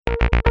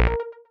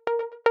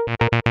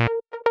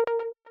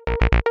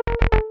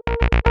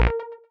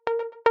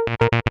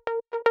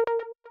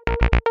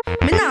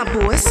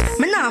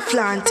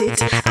flaunt it.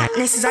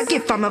 Hotness is a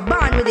gift from a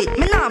born with it.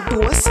 Me not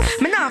boast,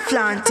 me not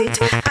flaunt it.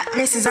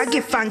 Hotness is a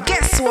gift and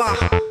guess what?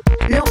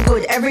 Look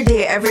good every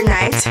day, every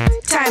night.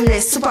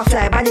 Timeless,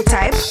 superfly body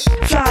type.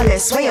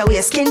 Flawless, wear your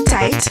waist skin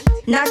tight.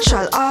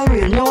 Natural, all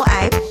real, no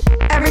hype.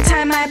 Every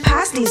time I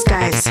pass these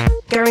guys,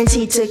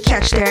 guaranteed to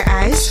catch their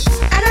eyes.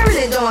 And I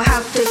really don't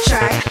have to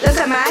try. Look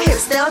at my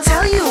hips, they'll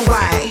tell you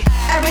why.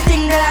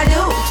 Everything that I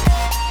do,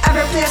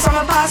 every place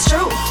I'ma pass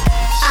through,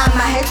 I'm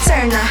a head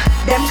turner.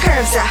 Them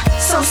curves are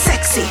so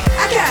sexy,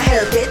 I can't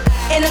help it.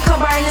 In the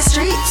club or in the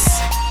streets,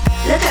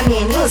 look at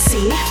me and you'll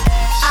see,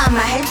 I'm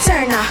a head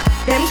turner.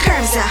 Them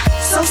curves are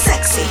so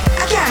sexy,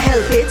 I can't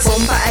help it.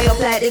 Bumper I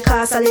up like the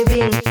cost of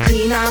living.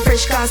 Clean and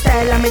fresh car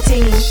style of me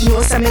ting.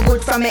 Know say me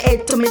good from me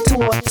head to me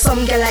toe.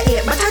 Some girl I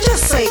hate but I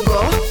just say go.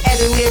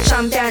 Heavyweight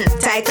champion,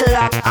 title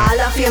up. All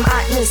of fame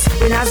hotness,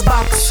 winners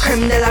box.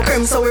 Creme de la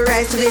creme so we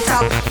rise to the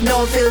top.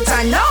 No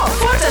filter, no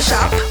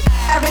Photoshop.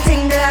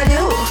 Everything that I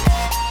do,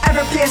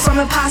 every place where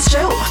me pass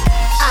through,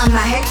 I'm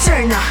a head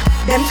turner.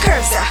 Them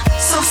curves are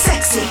so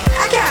sexy,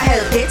 I can't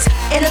help it.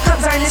 In the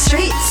clubs or in the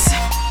streets,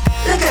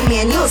 look at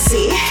me and you'll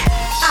see,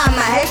 I'm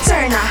a head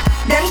turner.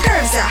 Them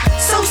curves are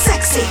so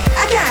sexy,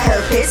 I can't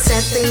help it.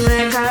 Stepping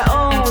like I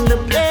own the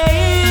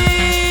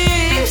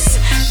place,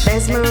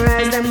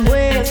 mesmerize them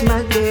with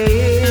my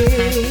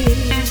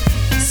gaze.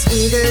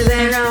 Sweeter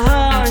than a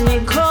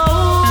honeycomb,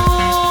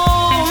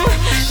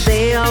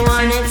 they all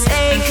wanna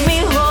take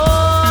me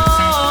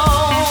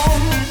home.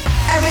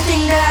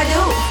 Everything that I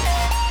do,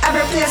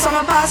 every place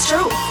I'ma pass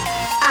through,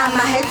 I'm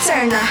a head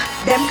turner.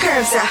 Them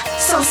curves are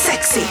so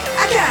sexy,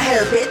 I can't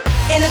help it.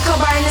 In the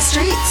club or in the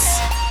streets,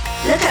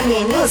 look at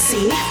me and you'll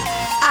see,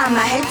 I'm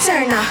a head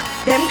turner.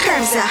 Them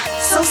curves are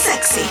so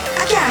sexy,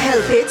 I can't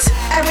help it.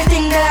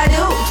 Everything that I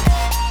do,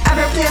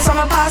 every place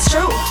I'ma pass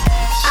through,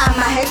 I'm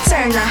a head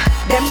turner.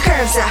 Them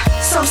curves are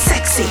so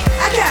sexy,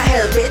 I can't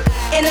help it.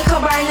 In the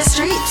club or in the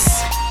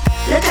streets,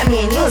 look at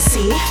me and you'll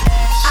see,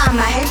 I'm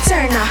a head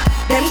turner.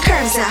 Them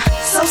curves are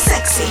so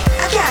sexy,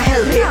 I can't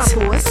help it. Me not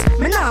boast,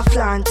 me not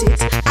flaunt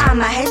it. I'm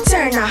a head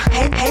turner,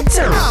 head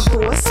turner. Me not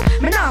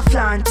boast, me not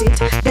flaunt it.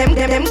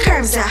 Them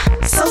curves are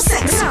so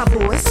sexy. Me not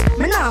boast,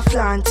 me not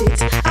flaunt it.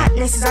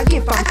 Hotness is a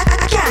gift and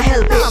I can't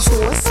help it. Me not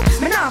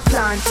boast, me not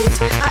flaunt it.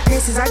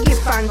 Hotness is a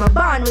gift and I'm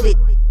born with it.